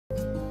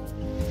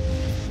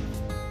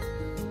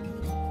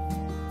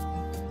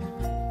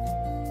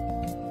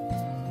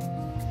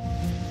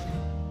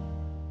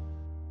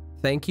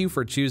Thank you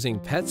for choosing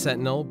Pet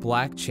Sentinel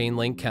Black Chain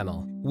Link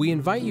Kennel. We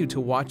invite you to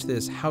watch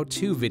this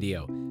how-to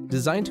video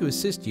designed to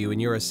assist you in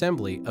your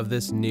assembly of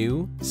this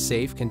new,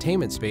 safe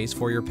containment space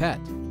for your pet.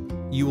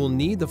 You will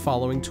need the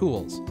following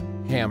tools: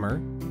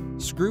 hammer,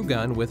 screw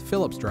gun with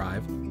Phillips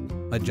drive,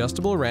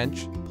 adjustable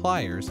wrench,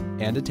 pliers,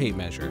 and a tape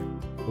measure.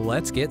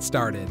 Let's get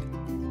started.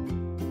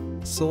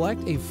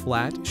 Select a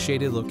flat,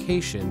 shaded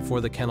location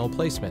for the kennel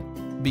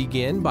placement.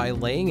 Begin by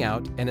laying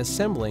out and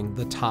assembling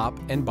the top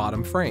and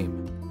bottom frame.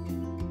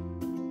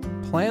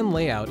 Plan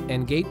layout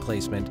and gate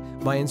placement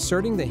by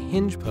inserting the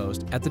hinge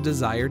post at the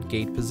desired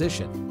gate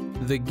position.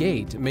 The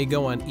gate may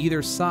go on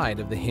either side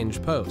of the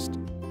hinge post.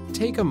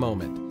 Take a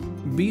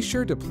moment. Be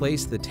sure to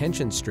place the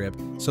tension strip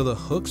so the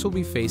hooks will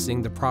be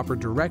facing the proper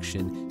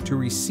direction to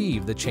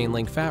receive the chain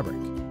link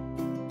fabric.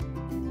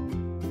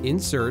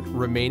 Insert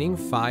remaining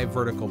 5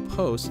 vertical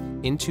posts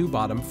into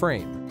bottom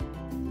frame.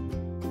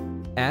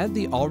 Add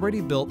the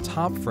already built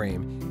top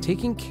frame,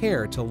 taking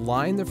care to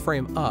line the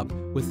frame up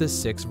with the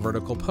 6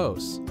 vertical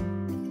posts.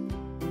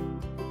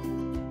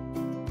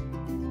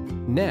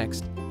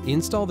 Next,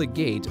 install the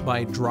gate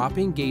by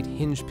dropping gate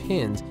hinge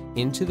pins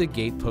into the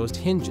gate post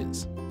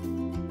hinges.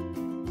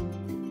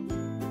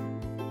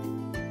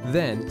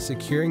 Then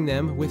securing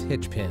them with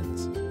hitch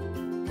pins.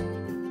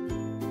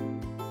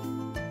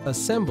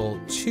 Assemble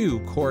 2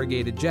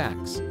 corrugated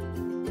jacks.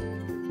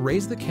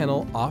 Raise the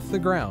kennel off the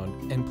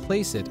ground and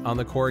place it on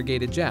the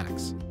corrugated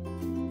jacks.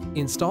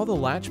 Install the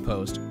latch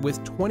post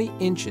with 20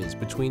 inches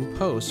between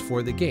posts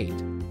for the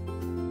gate.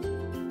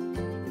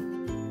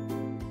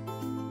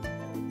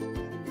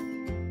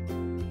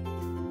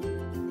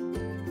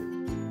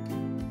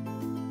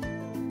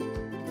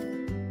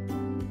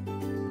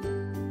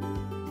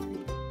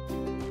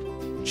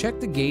 Check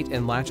the gate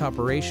and latch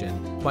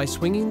operation by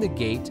swinging the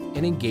gate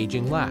and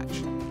engaging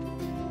latch.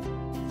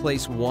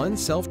 Place 1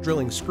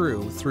 self-drilling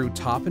screw through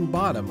top and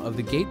bottom of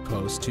the gate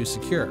post to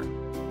secure.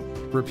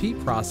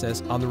 Repeat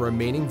process on the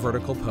remaining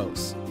vertical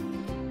posts.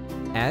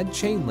 Add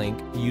chain link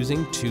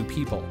using 2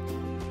 people.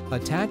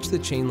 Attach the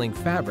chain link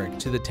fabric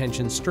to the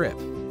tension strip.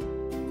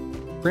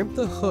 Crimp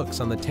the hooks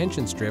on the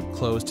tension strip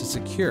closed to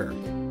secure.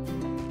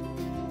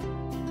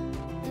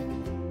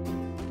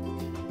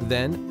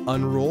 Then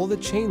unroll the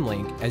chain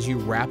link as you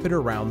wrap it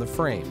around the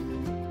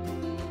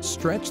frame.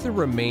 Stretch the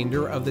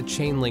remainder of the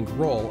chain link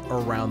roll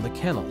around the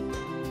kennel.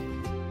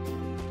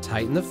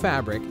 Tighten the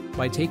fabric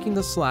by taking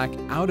the slack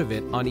out of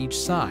it on each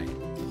side,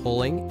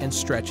 pulling and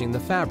stretching the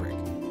fabric,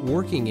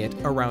 working it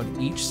around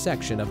each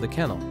section of the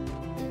kennel.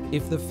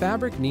 If the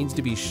fabric needs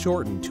to be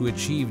shortened to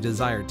achieve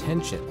desired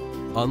tension,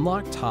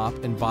 unlock top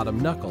and bottom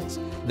knuckles,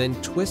 then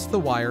twist the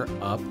wire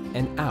up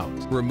and out.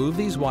 Remove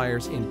these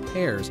wires in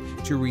pairs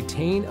to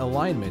retain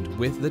alignment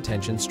with the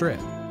tension strip.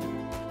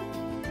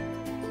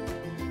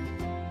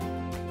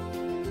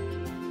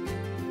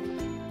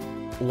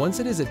 Once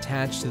it is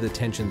attached to the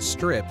tension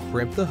strip,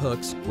 crimp the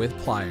hooks with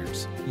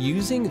pliers.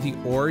 Using the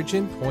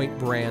Origin Point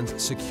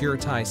brand's Secure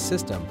Tie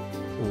system,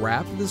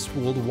 wrap the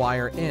spooled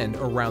wire end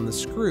around the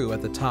screw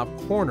at the top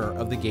corner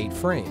of the gate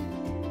frame.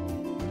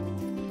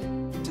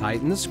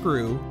 Tighten the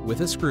screw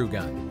with a screw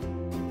gun.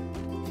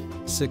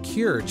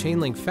 Secure chain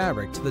link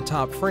fabric to the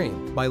top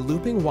frame by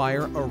looping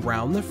wire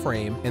around the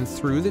frame and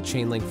through the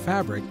chain link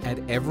fabric at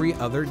every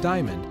other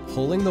diamond,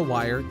 pulling the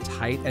wire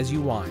tight as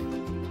you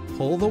wind.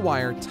 Pull the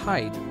wire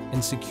tight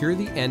and secure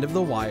the end of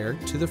the wire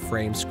to the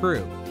frame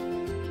screw.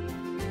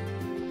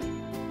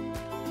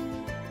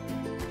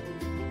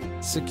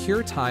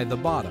 Secure tie the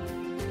bottom.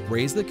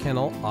 Raise the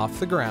kennel off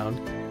the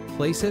ground.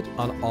 Place it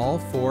on all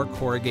 4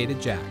 corrugated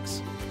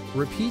jacks.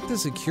 Repeat the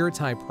secure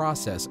tie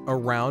process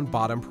around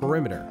bottom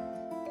perimeter.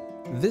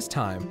 This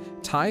time,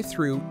 tie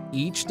through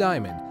each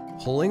diamond,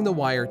 pulling the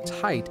wire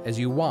tight as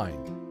you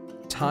wind.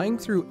 Tying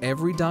through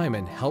every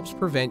diamond helps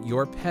prevent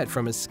your pet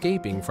from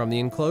escaping from the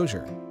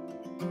enclosure.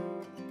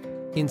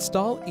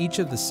 Install each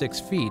of the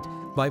 6 feet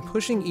by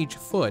pushing each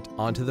foot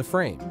onto the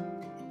frame.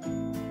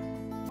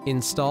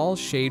 Install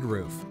shade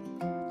roof.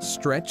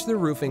 Stretch the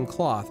roofing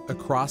cloth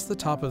across the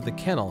top of the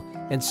kennel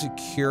and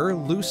secure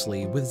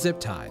loosely with zip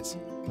ties.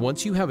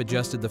 Once you have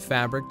adjusted the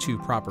fabric to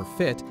proper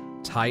fit,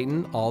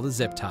 tighten all the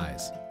zip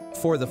ties.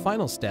 For the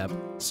final step,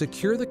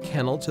 secure the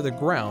kennel to the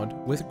ground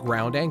with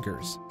ground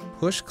anchors.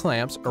 Push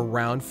clamps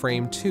around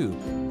frame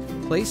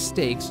 2. Place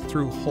stakes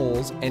through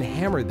holes and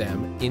hammer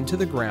them into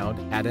the ground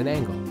at an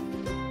angle.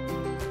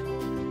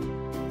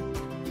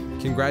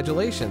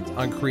 Congratulations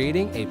on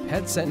creating a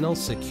Pet Sentinel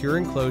secure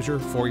enclosure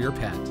for your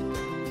pet.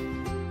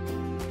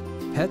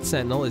 Pet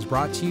Sentinel is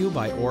brought to you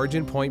by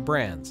Origin Point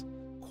Brands.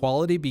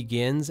 Quality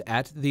begins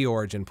at the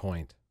Origin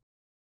Point.